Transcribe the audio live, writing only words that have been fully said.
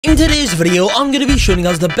In today's video, I'm going to be showing you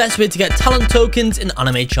guys the best way to get talent tokens in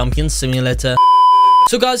Anime Champion Simulator.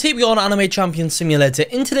 So guys, here we are on Anime Champion Simulator.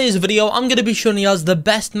 In today's video, I'm going to be showing you guys the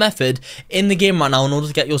best method in the game right now in order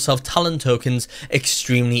to get yourself talent tokens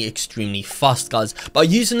extremely fast, guys. By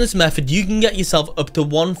using this method, you can get yourself up to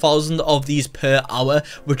 1,000 of these per hour,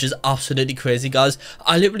 which is absolutely crazy, guys.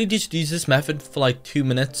 I literally just used this method for like 2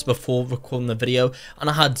 minutes before recording the video, and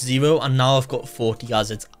I had 0, and now I've got 40, guys.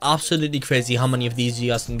 It's absolutely crazy how many of these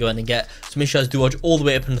you guys can go in and get. So make sure you guys do watch all the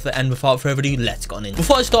way up until the end. Without further ado, let's go on in.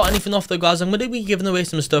 Before I start anything off though, guys, I'm going to be giving away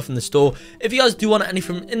some stuff in the store. If you guys do want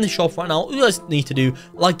anything in the shop right now, all you guys need to do,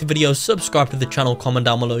 like the video, subscribe to the channel, comment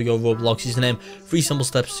down below your Roblox username. 3 simple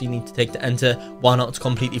steps you need to take to enter. Why not? It's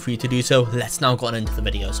completely free to do so. Let's now go on into the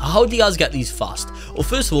video. So how do you guys get these fast? Well,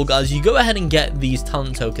 first of all, guys, you go ahead and get these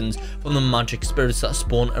talent tokens from the magic spirits that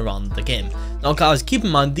spawn around the game. Now guys, keep in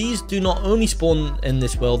mind, these do not only spawn in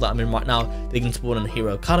this world that I'm in right now. They can spawn in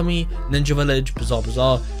Hero Academy, Ninja Village,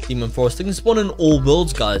 Bazaar, Demon Forest. They can spawn in all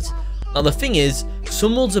worlds, guys. Now the thing is,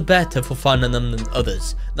 some worlds are better for finding them than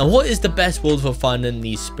others. Now what is the best world for finding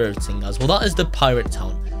these spirits in, guys? Well, that is the Pirate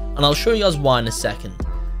Town, and I'll show you guys why in a second.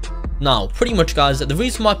 Now pretty much, guys, the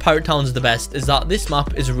reason why Pirate Town is the best is that this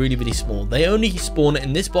map is really small. They only spawn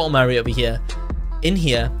in this bottom area over here, in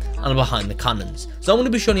here, and behind the cannons. So I'm going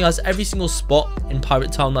to be showing you guys every single spot in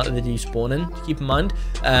Pirate Town that they do spawn in. Keep in mind,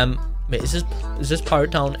 wait, is this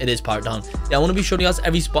Pirate Town? It is Pirate Town. Yeah, I want to be showing you guys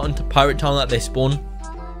every spot into Pirate Town that they spawn.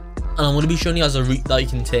 And I'm going to be showing you guys a route that you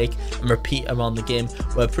can take and repeat around the game,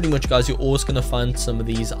 where pretty much, guys, you're always going to find some of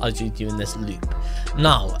these as you do in this loop.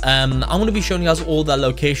 Now, I'm going to be showing you guys all their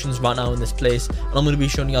locations right now in this place, and I'm going to be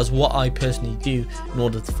showing you guys what I personally do in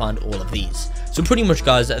order to find all of these. So pretty much,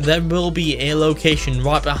 guys, there will be a location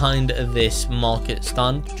right behind this market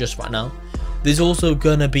stand just right now. There's also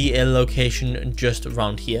going to be a location just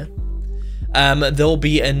around here. There'll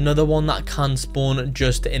be another one that can spawn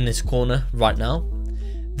just in this corner right now.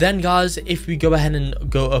 Then, guys, if we go ahead and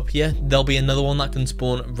go up here, there'll be another one that can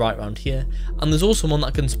spawn right around here, and there's also one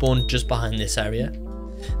that can spawn just behind this area.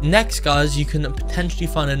 Next, guys, you can potentially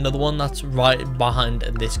find another one that's right behind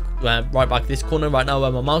this, right back this corner right now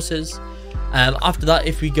where my mouse is. After that,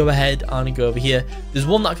 if we go ahead and go over here, there's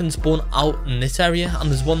one that can spawn out in this area, and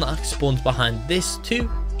there's one that spawns behind this too.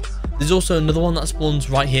 There's also another one that spawns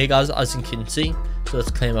right here, guys, as you can see. So let's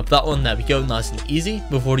claim up that one. There we go, nice and easy.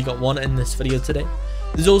 We've already got one in this video today.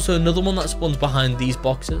 There's also another one that spawns behind these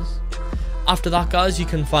boxes. After that, guys, you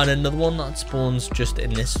can find another one that spawns just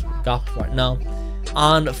in this gap right now.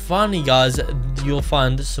 And finally, guys, you'll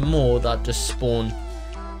find some more that just spawn,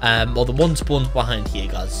 well, the one spawns behind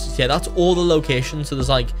here, guys. So yeah, that's all the locations. So there's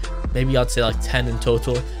like, maybe I'd say like 10 in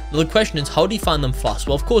total. Now the question is, how do you find them fast?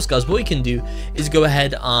 Well, of course, guys, what you can do is go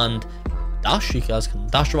ahead and dash. You guys can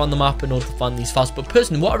dash around the map in order to find these fast. But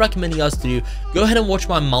personally, what I recommend you guys to do, go ahead and watch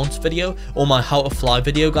my mount video or my how to fly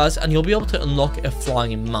video, guys, and you'll be able to unlock a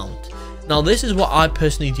flying mount. Now this is what I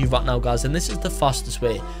personally do right now, guys, and this is the fastest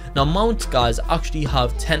way. Now mounts, guys, actually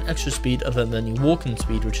have 10 extra speed other than your walking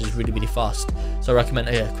speed, which is really fast. So I recommend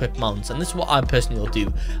equip mounts, and this is what I personally will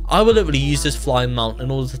do. I will literally use this flying mount in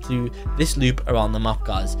order to do this loop around the map,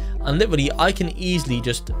 guys, and literally I can easily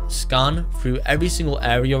just scan through every single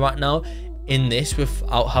area right now in this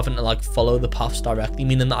without having to like follow the paths directly,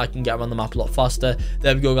 meaning that I can get around the map a lot faster.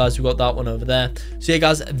 There we go, guys, we got that one over there. So yeah,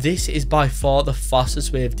 guys, this is by far the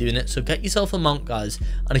fastest way of doing it. So get yourself a mount, guys,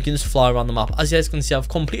 and you can just fly around the map. As you guys can see, I've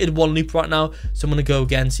completed one loop right now, so I'm gonna go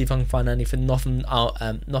again, see if I can find anything. Nothing out,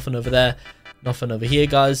 nothing over there, nothing over here,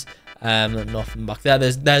 guys, nothing back there.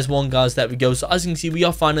 There's one, guys. There we go. So as you can see, we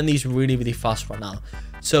are finding these really fast right now.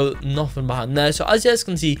 So nothing behind there. So as you guys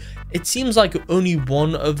can see, it seems like only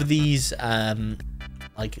one of these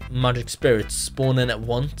like magic spirits spawn in at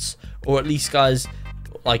once, or at least, guys,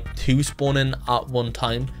 like 2 spawn in at one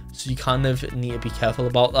time. So you kind of need to be careful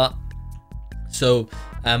about that. So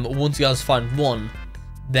once you guys find one,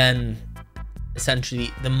 then essentially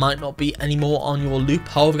there might not be any more on your loop.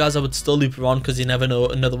 However, guys, I would still loop around because you never know,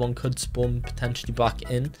 another one could spawn potentially back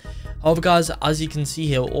in. However, guys, as you can see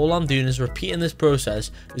here, all I'm doing is repeating this process,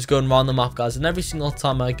 just going around the map, guys, and every single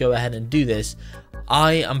time I go ahead and do this,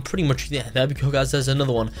 I am pretty much, yeah, there we go, guys, there's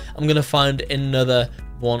another one. I'm gonna find another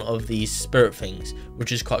one of these spirit things,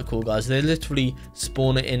 which is quite cool, guys. They literally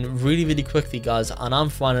spawn it in really quickly, guys, and I'm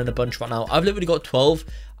finding a bunch right now. I've literally got 12,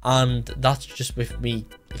 and that's just with me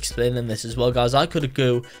explaining this as well, guys. I could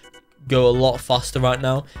go a lot faster right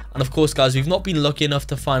now. And of course, guys, we've not been lucky enough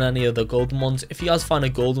to find any of the golden ones. If you guys find a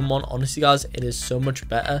golden one, honestly, guys, it is so much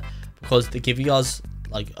better because they give you guys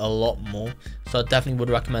like a lot more. So I definitely would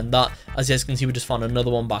recommend that. As you guys can see, we just found another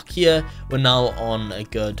one back here. We're now on a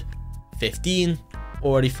good 15.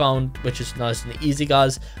 already found, which is nice and easy,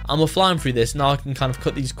 guys. And we're flying through this. Now I can kind of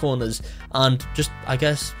cut these corners and just, I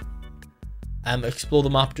guess, explore the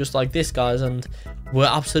map just like this, guys. And we're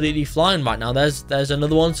absolutely flying right now. There's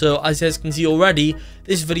another one. So as you guys can see already,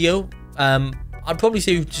 this video, I'd probably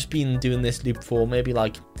say we've just been doing this loop for maybe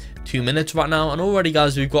like 2 minutes right now, and already,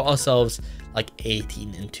 guys, we've got ourselves like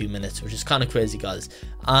 18 in 2 minutes, which is kind of crazy, guys.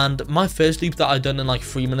 And my first loop that I done in like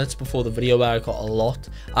 3 minutes before the video, where I got a lot,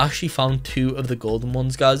 I actually found 2 of the golden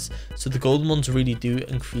ones, guys. So the golden ones really do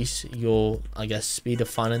increase your, I guess, speed of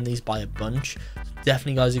finding these by a bunch.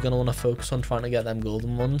 Definitely, guys, you're going to want to focus on trying to get them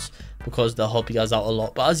golden ones, because they'll help you guys out a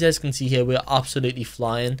lot. But as you guys can see here, we're absolutely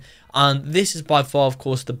flying, and this is by far, of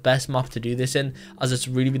course, the best map to do this in, as it's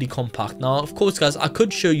really, really compact. Now, of course, guys, I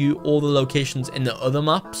could show you all the locations in the other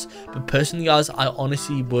maps, but personally, guys, I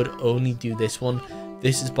honestly would only do this one.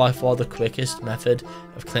 This is by far the quickest method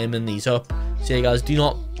of claiming these up. So yeah, guys, do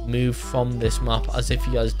not move from this map, as if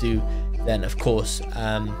you guys do, then of course,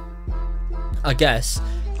 I guess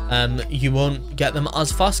you won't get them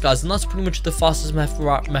as fast, guys. And that's pretty much the fastest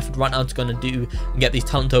method right now to going to do and get these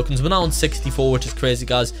talent tokens. We're now on 64, which is crazy,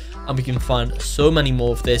 guys, and we can find so many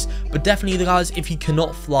more of this. But definitely, guys, if you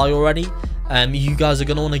cannot fly already, you guys are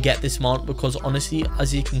going to want to get this mount, because honestly,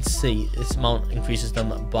 as you can see, this mount increases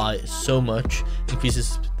them by so much,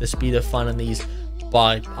 increases the speed of finding these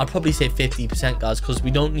by, I'd probably say 50%, guys, because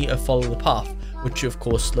we don't need to follow the path, which of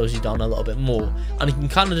course slows you down a little bit more, and you can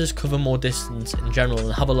kind of just cover more distance in general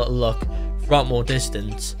and have a little look throughout more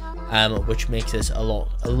distance, which makes this a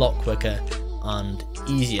lot quicker and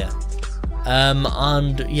easier.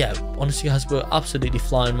 And yeah, honestly, guys, we're absolutely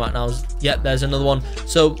flying right now. Yeah, there's another one.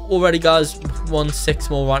 So already, guys, 6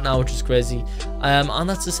 more right now, which is crazy. And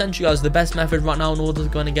that's essentially, guys, the best method right now in order to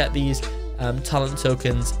go and get these talent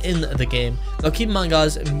tokens in the game. Now keep in mind,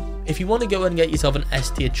 guys, if you want to go and get yourself an S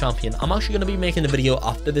tier champion, I'm actually going to be making a video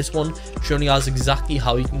after this one showing you guys exactly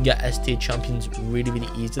how you can get S tier champions really, really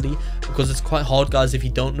easily, because it's quite hard, guys, if you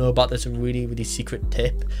don't know about this really, really secret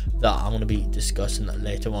tip that I'm going to be discussing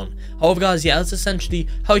later on. However, guys, yeah, that's essentially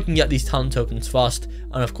how you can get these talent tokens fast,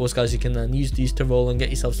 and of course, guys, you can then use these to roll and get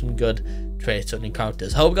yourself some good traits on your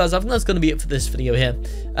characters. However, guys, I think that's going to be it for this video here.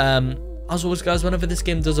 As always, guys, whenever this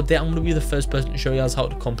game does update, I'm going to be the first person to show you guys how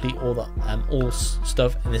to complete all that all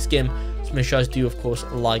stuff in this game. So make sure you guys do, of course,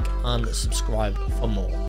 like and subscribe for more.